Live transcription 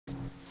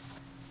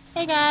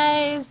Hey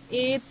guys,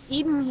 it's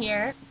Eden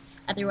here,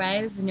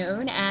 otherwise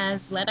known as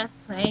Let Us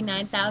Play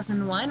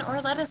 9001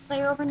 or Let Us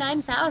Play Over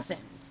 9000.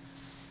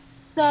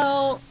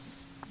 So,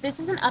 this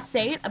is an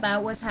update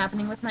about what's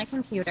happening with my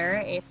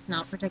computer. It's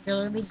not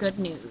particularly good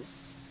news.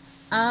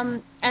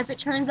 As it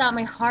turns out,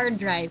 my hard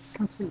drive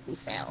completely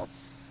failed,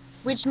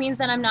 which means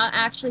that I'm not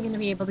actually going to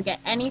be able to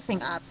get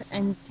anything up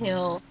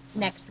until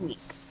next week.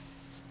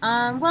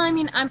 Well, I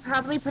mean, I'm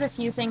probably put a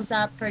few things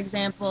up. For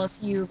example, a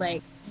few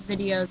like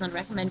videos on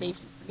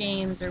recommendations for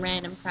games or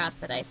random crap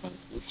that I think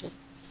you should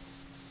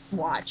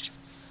watch.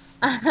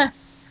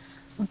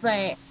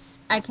 But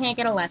I can't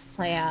get a Let's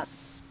Play up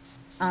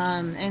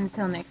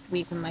until next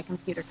week when my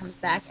computer comes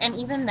back. And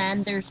even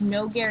then, there's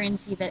no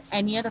guarantee that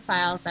any of the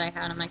files that I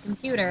had on my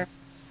computer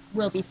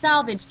will be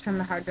salvaged from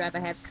the hard drive I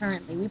have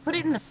currently. We put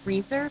it in the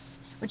freezer,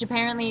 which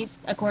apparently,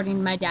 according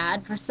to my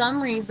dad, for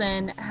some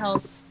reason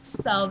helps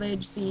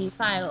salvage the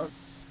files.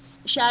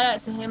 Shout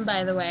out to him,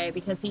 by the way,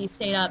 because he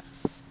stayed up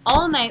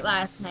all night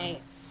last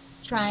night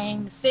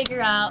trying to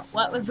figure out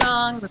what was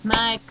wrong with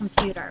my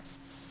computer.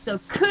 So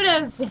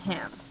kudos to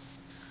him.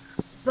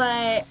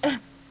 But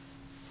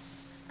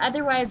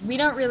otherwise, we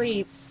don't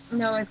really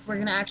know if we're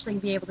going to actually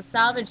be able to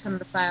salvage some of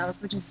the files,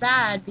 which is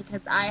bad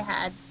because I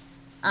had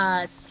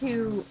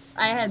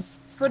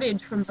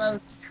footage from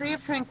both Tree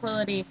of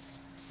Tranquility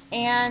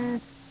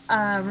and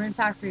Rune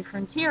Factory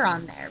Frontier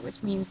on there,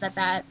 which means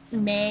that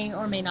may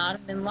or may not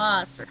have been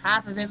lost, or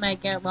half of it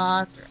might get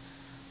lost, or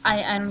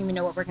I don't even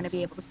know what we're going to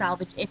be able to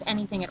salvage, if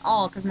anything at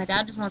all, because my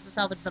dad just wants to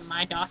salvage the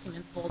My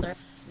Documents folder.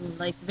 And,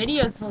 like, the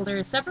videos folder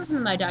is separate from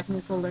the My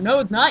Documents folder. No,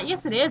 it's not.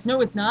 Yes, it is.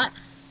 No, it's not.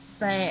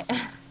 But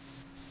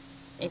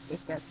it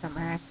goes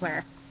somewhere, I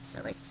swear.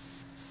 Really.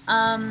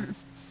 Um,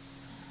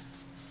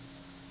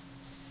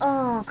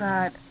 oh,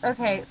 God.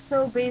 Okay,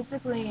 so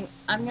basically,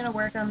 I'm going to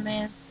work on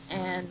this,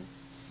 and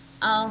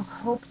I'll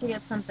hope to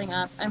get something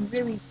up. I'm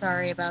really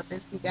sorry about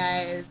this, you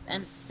guys,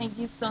 and thank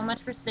you so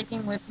much for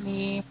sticking with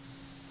me,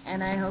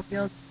 and I hope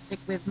you'll stick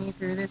with me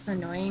through this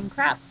annoying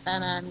crap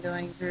that I'm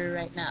going through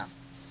right now.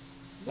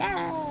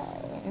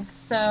 Yay!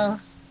 So,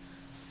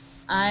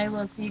 I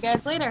will see you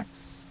guys later.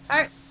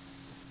 Alright.